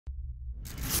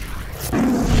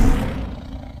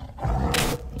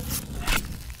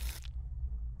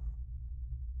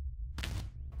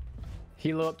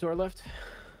Helo up to our left.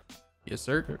 Yes,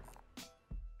 sir.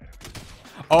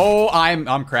 Oh,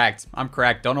 I'm cracked. I'm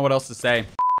cracked. Don't know what else to say.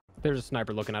 There's a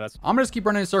sniper looking at us. I'm gonna just keep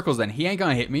running in circles then. He ain't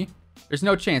gonna hit me. There's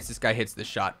no chance this guy hits this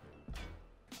shot.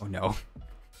 Oh, no.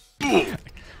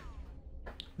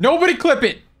 Nobody clip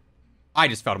it. I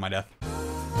just fell to my death.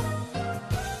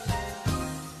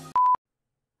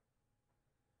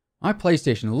 My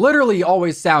PlayStation literally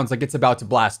always sounds like it's about to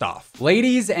blast off.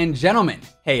 Ladies and gentlemen,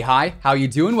 hey, hi, how you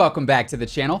doing? Welcome back to the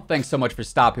channel. Thanks so much for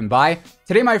stopping by.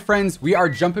 Today, my friends, we are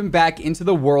jumping back into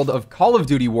the world of Call of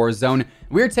Duty Warzone.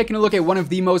 We're taking a look at one of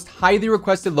the most highly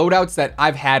requested loadouts that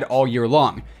I've had all year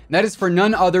long. And that is for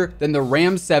none other than the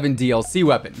RAM-7 DLC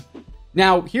weapon.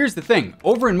 Now, here's the thing.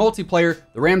 Over in multiplayer,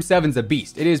 the RAM-7's a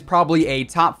beast. It is probably a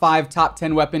top 5, top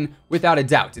 10 weapon without a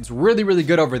doubt. It's really, really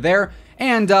good over there.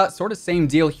 And sort of same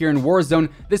deal here in Warzone.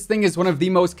 This thing is one of the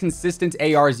most consistent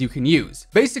ARs you can use.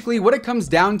 Basically, what it comes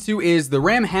down to is the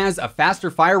RAM has a faster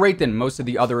fire rate than most of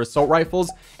the other assault rifles,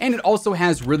 and it also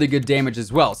has really good damage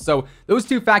as well. So those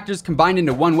two factors combined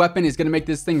into one weapon is going to make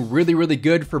this thing really, really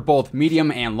good for both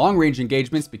medium and long range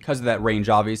engagements because of that range,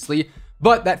 obviously.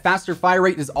 But that faster fire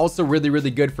rate is also really, really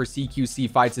good for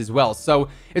CQC fights as well. So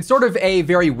it's sort of a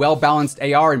very well-balanced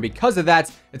AR, and because of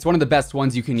that, it's one of the best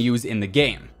ones you can use in the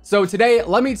game. So today,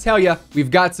 let me tell you, we've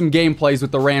got some gameplays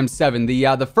with the RAM-7.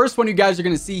 The first one you guys are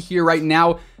going to see here right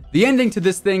now, the ending to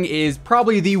this thing is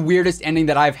probably the weirdest ending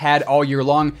that I've had all year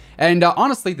long. And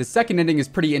honestly, the second ending is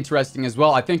pretty interesting as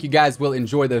well. I think you guys will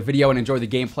enjoy the video and enjoy the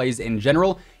gameplays in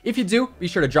general. If you do, be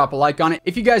sure to drop a like on it.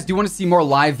 If you guys do want to see more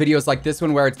live videos like this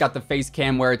one where it's got the face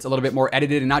cam, where it's a little bit more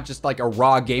edited and not just like a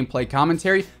raw gameplay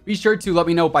commentary, be sure to let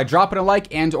me know by dropping a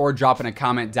like and or dropping a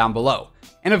comment down below.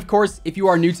 And of course, if you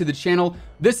are new to the channel,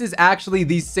 this is actually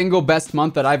the single best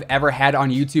month that I've ever had on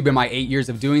YouTube in my 8 years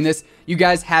of doing this. You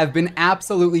guys have been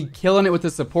absolutely killing it with the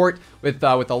support, with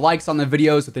the likes on the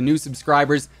videos, with the new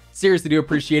subscribers. Seriously do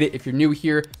appreciate it. If you're new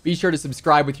here, be sure to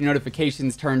subscribe with your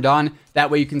notifications turned on. That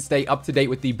way you can stay up to date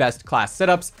with the best class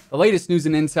setups, the latest news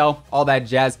and intel, all that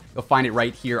jazz. You'll find it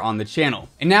right here on the channel.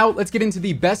 And now let's get into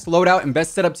the best loadout and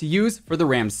best setup to use for the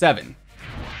RAM-7.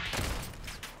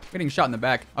 Getting shot in the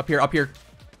back. Up here, up here.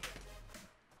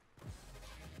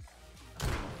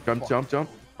 Jump, jump, jump.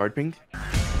 Hard ping.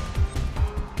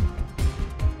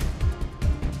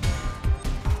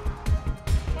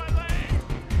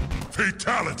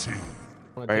 Fatality.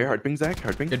 Right here, hard ping, Zach.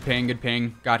 Hard ping. Good ping, good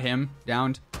ping. Got him.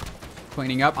 Downed.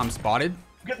 Cleaning up. I'm spotted.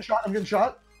 I'm getting shot. I'm getting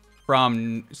shot.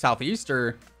 From southeast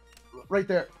or? Right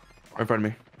there. Right in front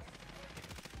of me.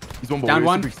 He's one boy. Down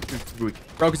one. Super weak.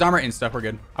 Broke his armor and stuff. We're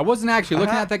good. I wasn't actually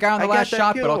looking at that guy on the last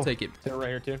shot, but I'll take it. They're right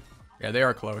here too. Yeah, they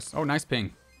are close. Oh, nice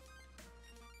ping.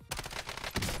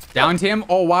 Downed him.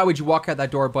 Oh, why would you walk out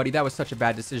that door, buddy? That was such a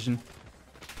bad decision.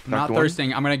 I'm not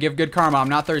thirsting. I'm going to give good karma. I'm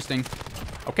not thirsting.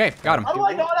 Okay, got him. How do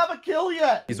I not have a kill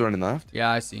yet? He's running left. Yeah,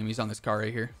 I see him. He's on this car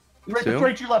right here. Right to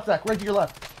your left, Zach. Right to your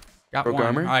left. Got broke one.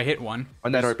 Armor. I hit one.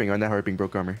 On that hard ping,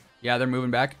 broke armor. Yeah, they're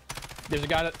moving back. There's a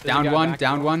guy that down one,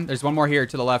 down one. There's one more here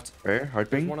to the left. Right here, hard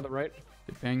ping. One on the right.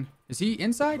 Good ping. Is he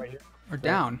inside or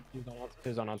down?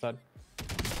 He's on outside.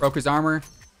 Broke his armor.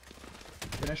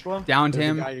 Finished one. Downed There's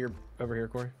him. a guy over here,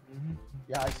 Corey.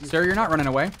 Yeah, I see. Sir, you're not running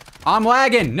away. I'm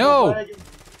lagging. No.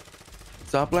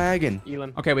 Stop lagging.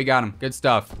 Elon. Okay, we got him. Good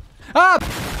stuff. Ah!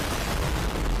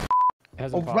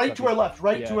 Oh, right to our left.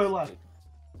 Right to our left.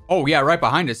 Oh, yeah, right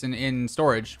behind us in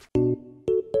storage.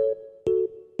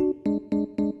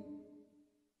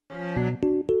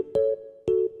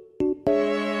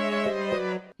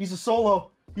 He's a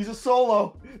solo. He's a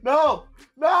solo. No.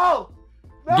 No.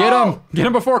 No. Get him. Get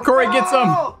him before Corey gets him.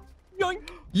 Yoink.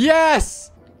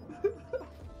 Yes.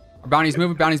 Our bounty's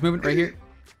moving. Bounty's moving right here.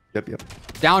 Yep, yep.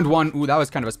 Downed one. Ooh, that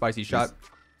was kind of a spicy shot.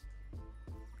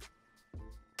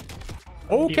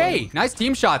 Okay, nice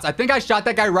team shots. I think I shot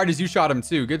that guy right as you shot him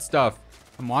too. Good stuff.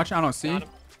 I'm watching. I don't see.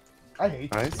 I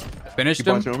hate. Nice. Finished Keep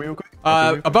him. watching over me real quick.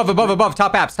 Above.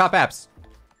 Top apps. Top apps.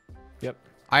 Yep.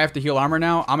 I have to heal armor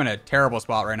now. I'm in a terrible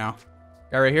spot right now.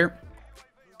 Guy right here.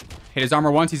 Hit his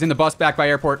armor once. He's in the bus back by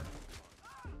airport.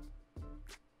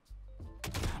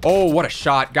 Oh, what a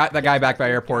shot. Got that guy back by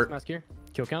airport. Mask here.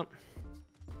 Kill count.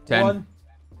 10. 1.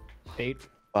 8.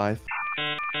 5.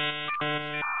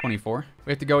 24.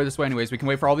 We have to go this way anyways. We can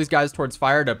wait for all these guys towards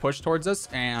fire to push towards us,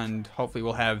 and hopefully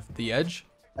we'll have the edge.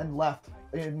 And left.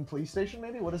 In police station,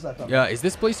 maybe? What is that? Yeah, is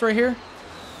this police right here?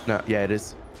 No, yeah, it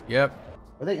is. Yep.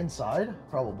 Are they inside?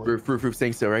 Probably. Roof,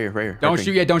 staying still right here, right here. Don't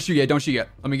shoot yet, don't shoot yet, don't shoot yet.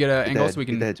 Let me get an angle so we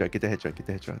can... Get the headshot, get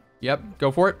the headshot. Yep,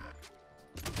 go for it.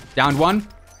 Downed one.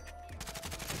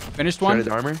 Finished one.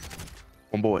 Shredded armor.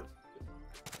 One bullet.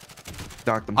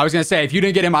 Knocked him. I was going to say, if you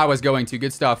didn't get him, I was going to.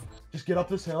 Good stuff. Just get up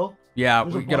this hill. Yeah,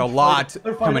 There's we get a bunch lot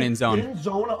they're coming fighting in zone. In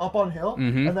zone up on hill,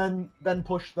 Mhm. and then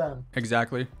push them.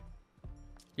 Exactly.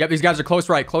 Yep, these guys are close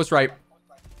right, close right.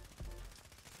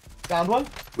 Down one.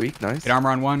 Weak, nice. Get armor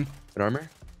on one. Good armor.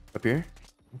 Up here.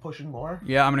 I'm pushing more.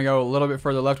 Yeah, I'm gonna go a little bit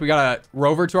further left. We got a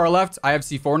rover to our left. I have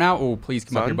C4 now. Oh, please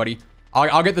come up here, buddy.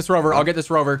 I'll get this rover. I'll get this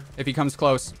rover if he comes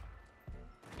close.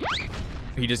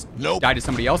 He just died to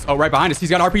somebody else. Oh, right behind us. He's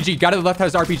got RPG. Guy to the left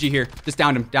has RPG here. Just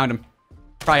downed him. Downed him.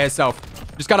 Try himself.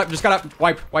 Just gotta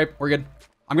wipe. We're good.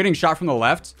 I'm getting shot from the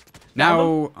left.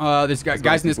 Now, this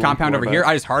guy's in this compound over here.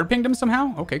 I just hard pinged him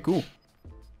somehow. Okay, cool.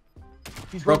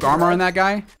 He's Broke armor on that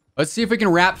guy. Let's see if we can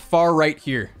wrap far right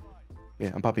here.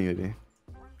 Yeah, I'm popping UAV.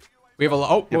 We have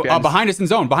a behind us in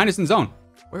zone. Behind us in zone.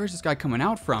 Where is this guy coming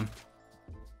out from?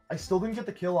 I still didn't get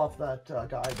the kill off that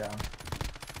guy down.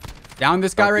 Down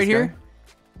this guy Fuck right this here.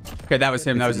 guy. Okay, that was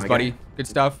him. That was his my buddy. guy. Good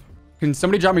stuff. Can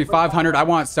somebody drop me 500? I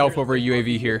want self over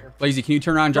UAV here. Lazy, can you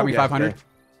turn around and drop me Yeah, 500?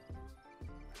 yeah.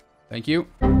 Thank you.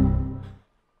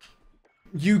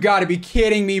 You gotta be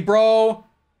kidding me, bro.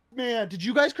 Man, did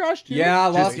you guys crash too? Yeah, I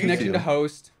lost Just you connection two. to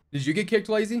host. Did you get kicked,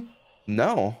 Lazy?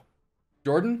 No.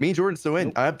 Jordan? Me and Jordan still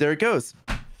in. There it goes.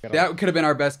 That could have been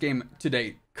our best game to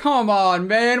date. Come on,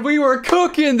 man. We were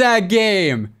cooking that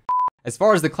game. As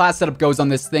far as the class setup goes on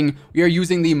this thing, we are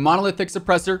using the monolithic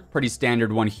suppressor, pretty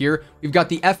standard one here. We've got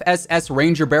the FSS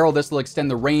Ranger barrel. This will extend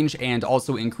the range and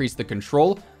also increase the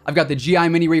control. I've got the GI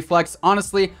mini reflex.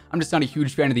 Honestly, I'm just not a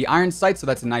huge fan of the iron sight, so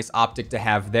that's a nice optic to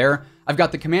have there. I've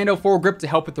got the commando foregrip to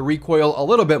help with the recoil a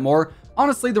little bit more.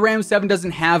 Honestly, the RAM-7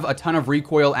 doesn't have a ton of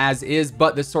recoil as is,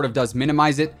 but this sort of does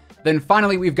minimize it. Then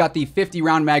finally, we've got the 50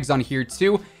 round mags on here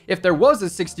too. If there was a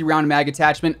 60 round mag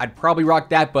attachment, I'd probably rock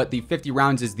that, but the 50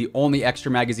 rounds is the only extra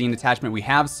magazine attachment we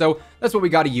have, so that's what we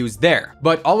got to use there.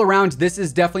 But all around, this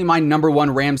is definitely my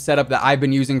 #1 RAM setup that I've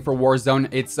been using for Warzone.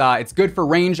 It's good for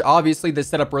range. Obviously, this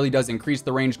setup really does increase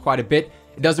the range quite a bit.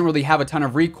 It doesn't really have a ton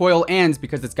of recoil, and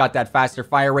because it's got that faster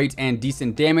fire rate and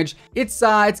decent damage, it's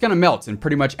gonna melt in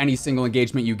pretty much any single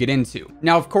engagement you get into.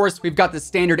 Now, of course, we've got the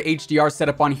standard HDR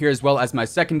setup on here as well as my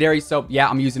secondary, so yeah,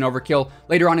 I'm using Overkill.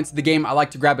 Later on into the game, I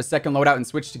like to grab a second loadout and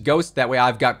switch to Ghost. That way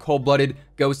I've got Cold-Blooded,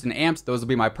 Ghost, and Amps. Those will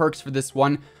be my perks for this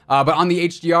one. But on the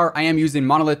HDR, I am using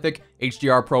Monolithic,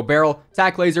 HDR Pro Barrel,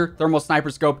 Tac Laser, Thermal Sniper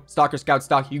Scope, Stalker Scout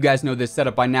Stock. You guys know this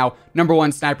setup by now.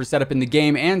 #1 sniper setup in the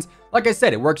game, and like I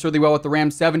said, it works really well with the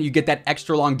RAM-7. You get that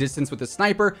extra long distance with the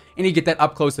sniper, and you get that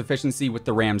up-close efficiency with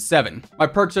the RAM-7. My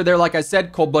perks are there, like I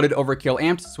said, Cold-Blooded, Overkill,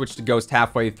 Amps, switch to Ghost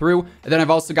halfway through, and then I've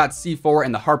also got C4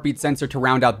 and the heartbeat sensor to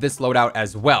round out this loadout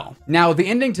as well. Now, the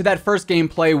ending to that first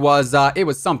gameplay was, it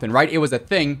was something, right? It was a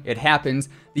thing. It happens.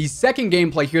 The second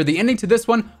gameplay here, the ending to this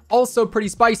one, also pretty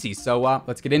spicy, so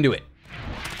let's get into it.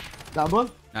 Down one.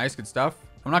 Nice, good stuff.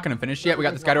 I'm not gonna finish yet. We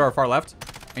got this guy to our far left,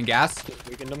 in gas.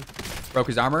 Weakened him. Broke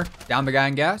his armor. Down the guy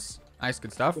in gas. Nice,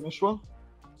 good stuff. Finished one.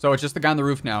 So it's just the guy on the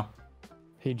roof now.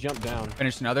 He jumped down.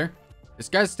 Finished another. This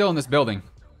guy's still in this building.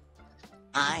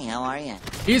 Hi, how are you?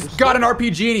 He's got an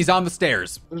RPG and he's on the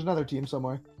stairs. There's another team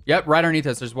somewhere. Yep, right underneath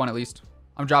us. There's one at least.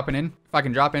 I'm dropping in. If I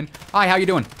can drop in. Hi, how you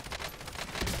doing?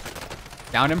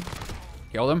 Downed him.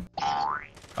 Killed him.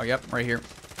 Oh, yep, right here.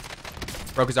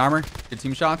 Broke his armor. Good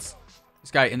team shots.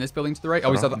 This guy in this building to the right.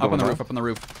 Oh, he's up on the roof, up on the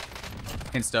roof.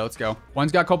 Insta, let's go.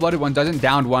 One's got Cold-Blooded, one doesn't.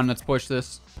 Downed one. Let's push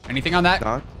this. Anything on that?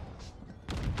 Knock.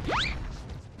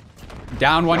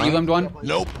 Down one, elimed one.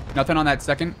 Nope. Nothing on that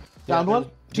second. Down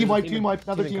one. Team wipe, in- team wipe,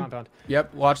 another in team. compound.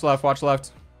 Yep, watch left, watch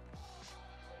left.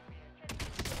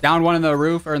 Down one in the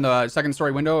roof, or in the second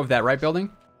story window of that right building.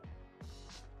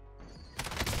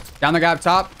 Down the guy up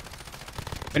top.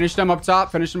 Finished him up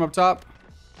top, finished him up top.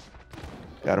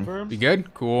 Got him. Confirmed. You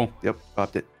good? Cool. Yep,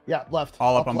 popped it. Yeah, left.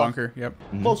 All up on left. bunker, yep.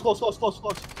 Close, close, close, close,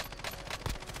 close.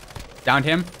 Downed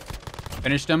him.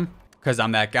 Finished him, because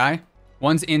I'm that guy.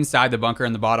 One's inside the bunker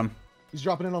in the bottom. He's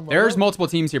dropping in on the There's multiple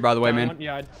teams here, by the way, Down man. one.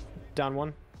 Yeah, down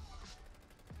one.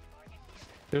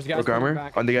 There's guys Broke coming armor.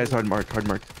 back. On the guy's hard marked.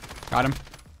 Got him.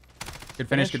 Good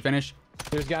finish, good finish.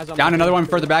 There's guys on Down my another side. one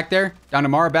further back there. Down to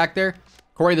Mara back there.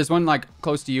 Corey, there's one like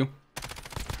close to you.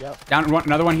 Yep. Down one,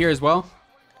 another one here as well.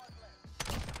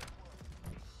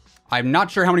 I'm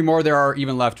not sure how many more there are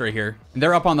even left right here. And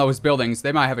they're up on those buildings.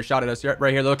 They might have a shot at us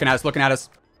right here. They're looking at us, looking at us.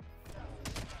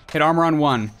 Hit armor on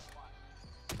one.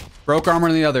 Broke armor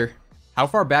on the other. How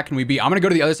far back can we be? I'm going to go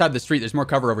to the other side of the street. There's more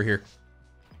cover over here.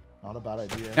 Not a bad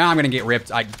idea. Now I'm going to get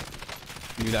ripped. I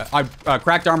knew that. I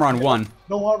cracked armor on one.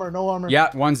 No armor, no armor.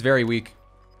 Yeah, one's very weak.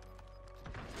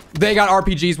 They got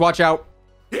RPGs. Watch out.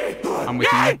 I'm with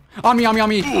you. On me, on me, on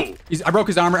me. I broke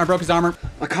his armor. I broke his armor.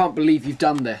 I can't believe you've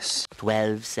done this.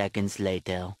 12 seconds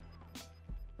later.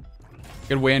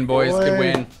 Good win, boys. Good Boy.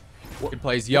 win. Good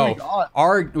plays. Oh my Yo,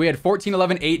 God. we had 14,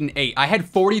 11, 8, and 8. I had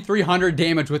 4,300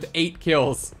 damage with 8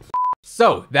 kills.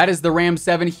 So that is the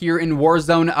RAM-7 here in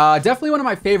Warzone. Definitely one of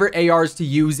my favorite ARs to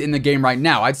use in the game right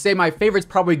now. I'd say my favorites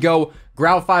probably go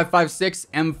Grau 5.56,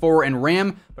 M4, and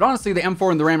RAM. But honestly, the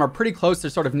M4 and the RAM are pretty close. They're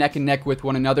sort of neck and neck with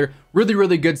one another. Really,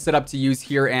 really good setup to use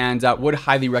here, and would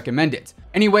highly recommend it.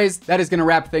 Anyways, that is going to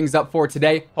wrap things up for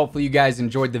today. Hopefully you guys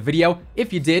enjoyed the video.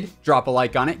 If you did, drop a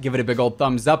like on it. Give it a big old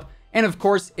thumbs up. And of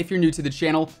course, if you're new to the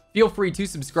channel, feel free to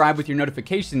subscribe with your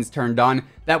notifications turned on.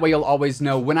 That way you'll always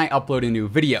know when I upload a new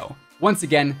video. Once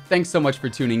again, thanks so much for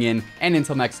tuning in, and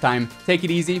until next time, take it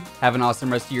easy, have an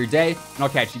awesome rest of your day, and I'll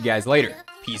catch you guys later.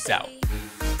 Peace out.